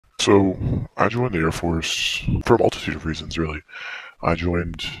So I joined the Air Force for a multitude of reasons, really. I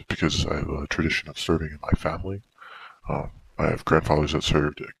joined because I have a tradition of serving in my family. I have grandfathers that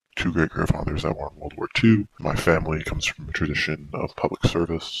served, two great-grandfathers that were in World War II. My family comes from a tradition of public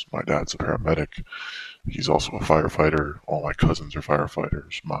service. My dad's a paramedic. He's also a firefighter. All my cousins are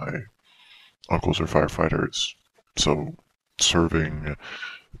firefighters. My uncles are firefighters. So serving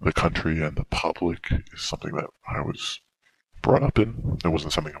the country and the public is something that I was brought up in. It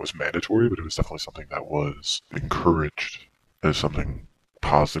wasn't something that was mandatory, but it was definitely something that was encouraged as something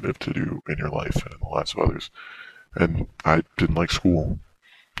positive to do in your life and in the lives of others. And I didn't like school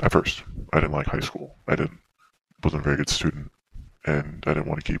at first. I didn't like high school. Wasn't a very good student, and I didn't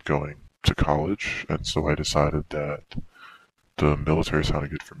want to keep going to college. And so I decided that the military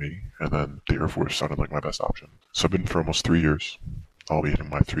sounded good for me, and then the Air Force sounded like my best option. So I've been for almost 3 years. I'll be hitting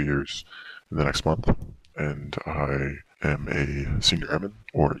my 3 years in the next month, and I am a senior airman,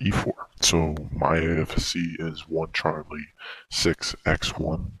 or E4. So my AFC is 1 Charlie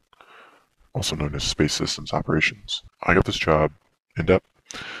 6X1, also known as Space Systems Operations. I got this job in depth.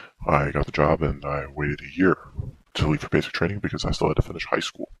 I got the job and I waited a year to leave for basic training because I still had to finish high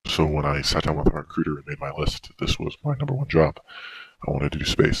school. So when I sat down with my recruiter and made my list, this was my number one job. I wanted to do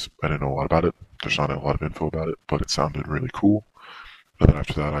space. I didn't know a lot about it. There's not a lot of info about it, but it sounded really cool. And then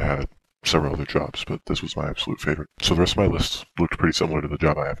after that, I had several other jobs, but this was my absolute favorite. So the rest of my list looked pretty similar to the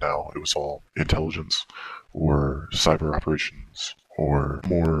job I have now. It was all intelligence or cyber operations or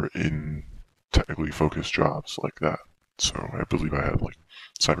more in technically focused jobs like that. So I believe I had like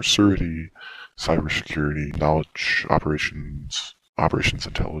cybersecurity, cybersecurity, knowledge operations, operations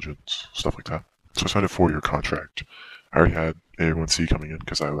intelligence, stuff like that. So I signed a 4-year contract. I already had A1C coming in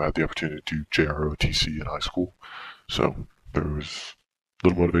because I had the opportunity to do JROTC in high school. So there was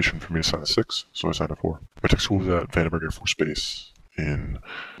little motivation for me to sign a 6, so I signed a 4. My tech school was at Vandenberg Air Force Base in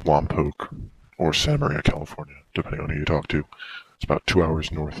Lompoc or Santa Maria, California, depending on who you talk to. It's about 2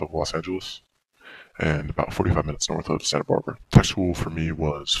 hours north of Los Angeles and about 45 minutes north of Santa Barbara. Tech school for me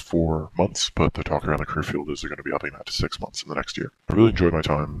was 4 months, but the talk around the career field is they're going to be upping that to 6 months in the next year. I really enjoyed my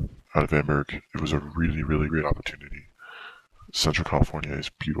time out of Vandenberg. It was a really, really great opportunity. Central California is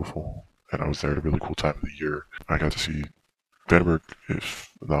beautiful, and I was there at a really cool time of the year. I got to see Vandenberg,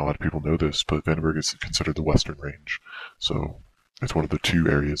 if not a lot of people know this, but Vandenberg is considered the Western Range. So it's one of the 2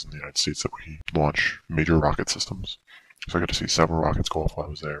 areas in the United States that we launch major rocket systems. So I got to see several rockets go off while I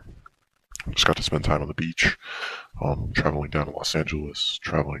was there. Just got to spend time on the beach, traveling down to Los Angeles,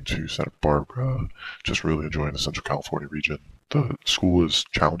 traveling to Santa Barbara, just really enjoying the Central California region. The school is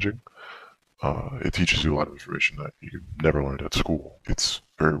challenging. It teaches you a lot of information that you never learned at school. It's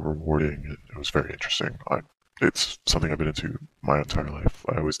very rewarding and it was very interesting. It's something I've been into my entire life.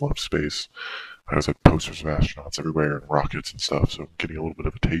 I always loved space. I always had posters of astronauts everywhere and rockets and stuff, so getting a little bit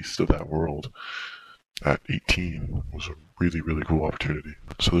of a taste of that world at 18 was a really, really cool opportunity.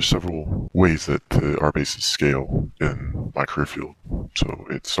 So there's several ways that our bases scale in my career field. So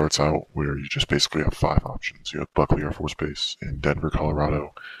it starts out where you just basically have 5 options. You have Buckley Air Force Base in Denver,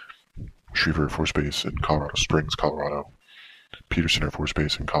 Colorado, Schriever Air Force Base in Colorado Springs, Colorado, Peterson Air Force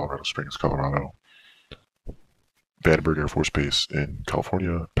Base in Colorado Springs, Colorado, Vandenberg Air Force Base in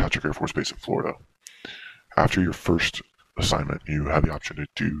California, Patrick Air Force Base in Florida. After your first assignment, you have the option to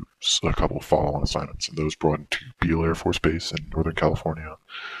do a couple of follow-on assignments, and those brought into Beale Air Force Base in Northern California,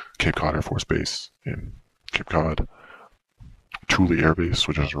 Cape Cod Air Force Base in Cape Cod, Thule Air Base,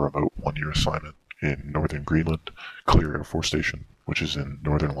 which is a remote 1-year assignment in Northern Greenland, Clear Air Force Station, which is in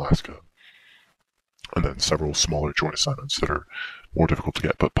Northern Alaska, and then several smaller joint assignments that are more difficult to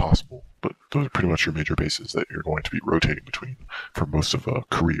get but possible. But those are pretty much your major bases that you're going to be rotating between for most of a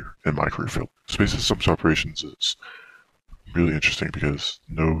career in my career field. Space Systems Operations is really interesting because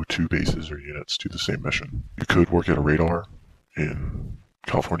no 2 bases or units do the same mission. You could work at a radar in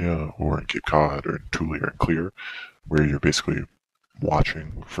California or in Cape Cod or in Thule or in Clear, where you're basically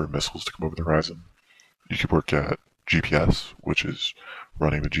watching for missiles to come over the horizon. You could work at GPS, which is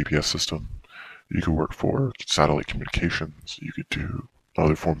running the GPS system. You could work for satellite communications. You could do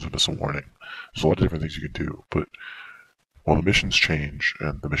other forms of missile warning. There's a lot of different things you can do, but while the missions change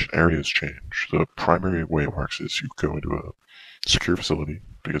and the mission areas change, the primary way it works is you go into a secure facility,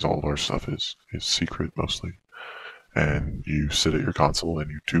 because all of our stuff is secret mostly, and you sit at your console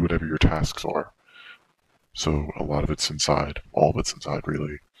and you do whatever your tasks are. So a lot of it's inside, all of it's inside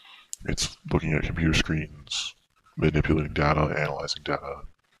really. It's looking at computer screens, manipulating data, analyzing data,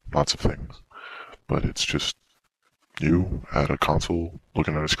 lots of things. But it's just you at a console,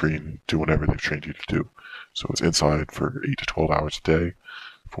 looking at a screen, doing whatever they've trained you to do. So it's inside for 8 to 12 hours a day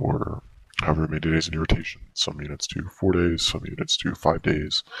for however many days in your rotation. Some units do 4 days, some units do 5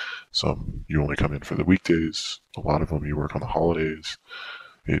 days, some you only come in for the weekdays, a lot of them you work on the holidays.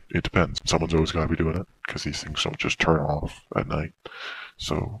 It depends. Someone's always got to be doing it because these things don't just turn off at night.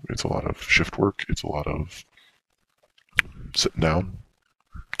 So it's a lot of shift work. It's a lot of sitting down,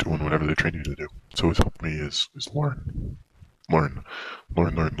 doing whatever they train you to do. So what's helped me is learn, learn,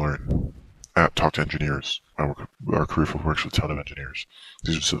 learn, learn, learn. Talk to engineers. Our career field works with a ton of engineers.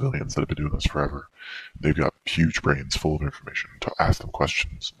 These are civilians that have been doing this forever. They've got huge brains full of information. To ask them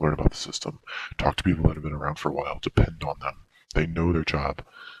questions, learn about the system, talk to people that have been around for a while, depend on them. They know their job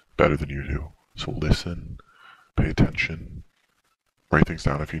better than you do. So listen, pay attention, write things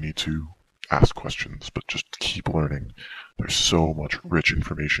down if you need to, ask questions, but just keep learning. There's so much rich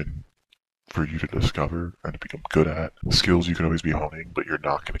information for you to discover and to become good at. Skills you can always be honing, but you're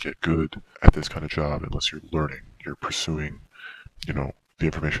not going to get good at this kind of job unless you're learning. You're pursuing, the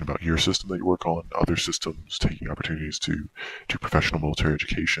information about your system that you work on, other systems, taking opportunities to do professional military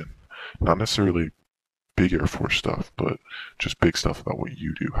education. Not necessarily big Air Force stuff, but just big stuff about what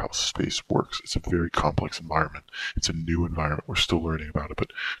you do, how space works. It's a very complex environment. It's a new environment. We're still learning about it,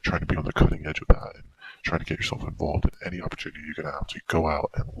 but trying to be on the cutting edge of that and trying to get yourself involved in any opportunity you can have to go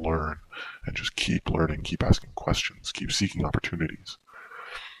out and learn and just keep learning, keep asking questions, keep seeking opportunities.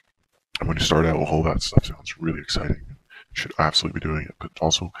 And when you start out, all that stuff sounds really exciting. You should absolutely be doing it, but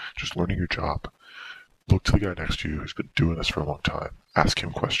also just learning your job. Look to the guy next to you who's been doing this for a long time. Ask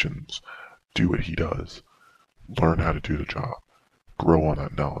him questions. Do what he does. Learn how to do the job. Grow on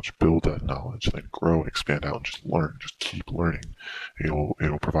that knowledge. Build that knowledge. Then grow and expand out and just learn. Just keep learning.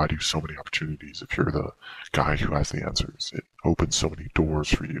 It'll provide you so many opportunities if you're the guy who has the answers. It opens so many doors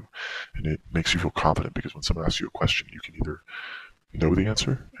for you. And it makes you feel confident because when someone asks you a question, you can either know the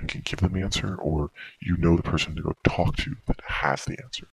answer and can give them the answer, or you know the person to go talk to that has the answer.